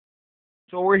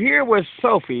So we're here with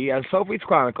Sophie at Sophie's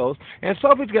Chronicles, and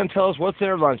Sophie's going to tell us what's in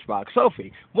her lunchbox.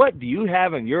 Sophie, what do you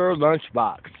have in your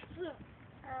lunchbox?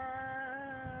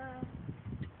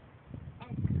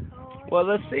 Well,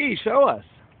 let's see. Show us.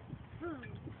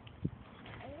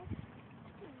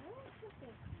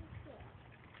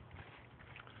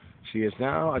 She is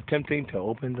now attempting to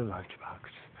open the lunchbox.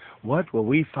 What will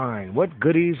we find? What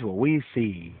goodies will we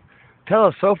see? Tell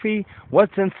us, Sophie,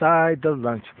 what's inside the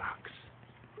lunchbox?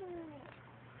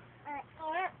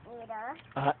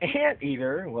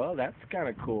 Anteater. Well, that's kind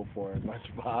of cool for a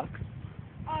lunchbox.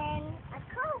 And a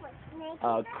cobra snake.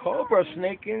 A cobra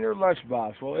snake in your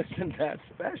lunchbox. Well, isn't that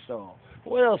special?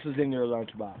 What else is in your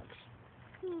lunchbox?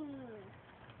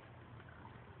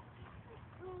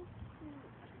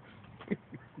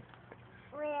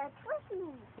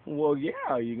 Well,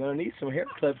 yeah, you're going to need some hair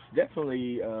clips,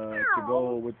 definitely, to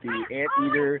go with the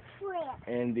anteater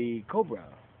and the cobra.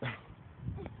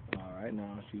 All right,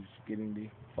 now she's getting the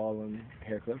fallen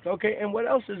hair clips. Okay, and what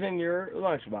else is in your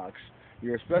lunchbox?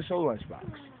 Your special lunchbox?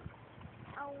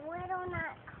 A little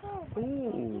not cobra.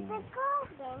 Ooh. It's a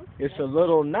golden. It's a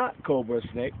little not cobra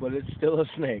snake, but it's still a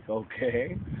snake,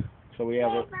 okay? So we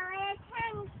have a...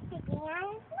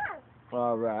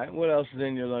 All right, what else is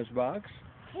in your lunchbox?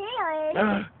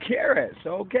 Carrots. Carrots.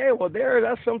 Okay, well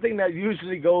that's something that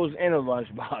usually goes in a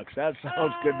lunchbox. That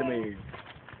sounds good to me.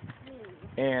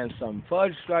 And some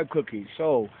fudge stripe cookies.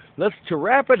 So to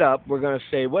wrap it up, we're gonna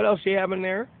say what else do you have in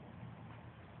there?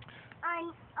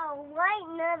 A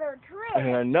white nether clip.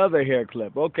 And another hair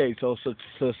clip. Okay, so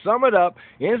to sum it up,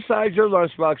 inside your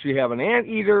lunchbox you have an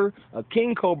anteater, a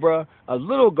king cobra, a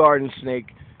little garden snake,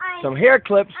 some hair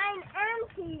clips. I'm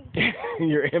empty.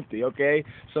 You're empty, okay?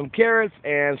 Some carrots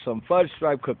and some fudge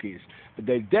stripe cookies. But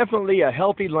they're definitely a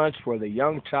healthy lunch for the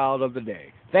young child of the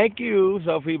day. Thank you,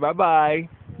 Sophie. Bye-bye.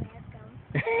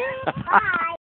 Welcome.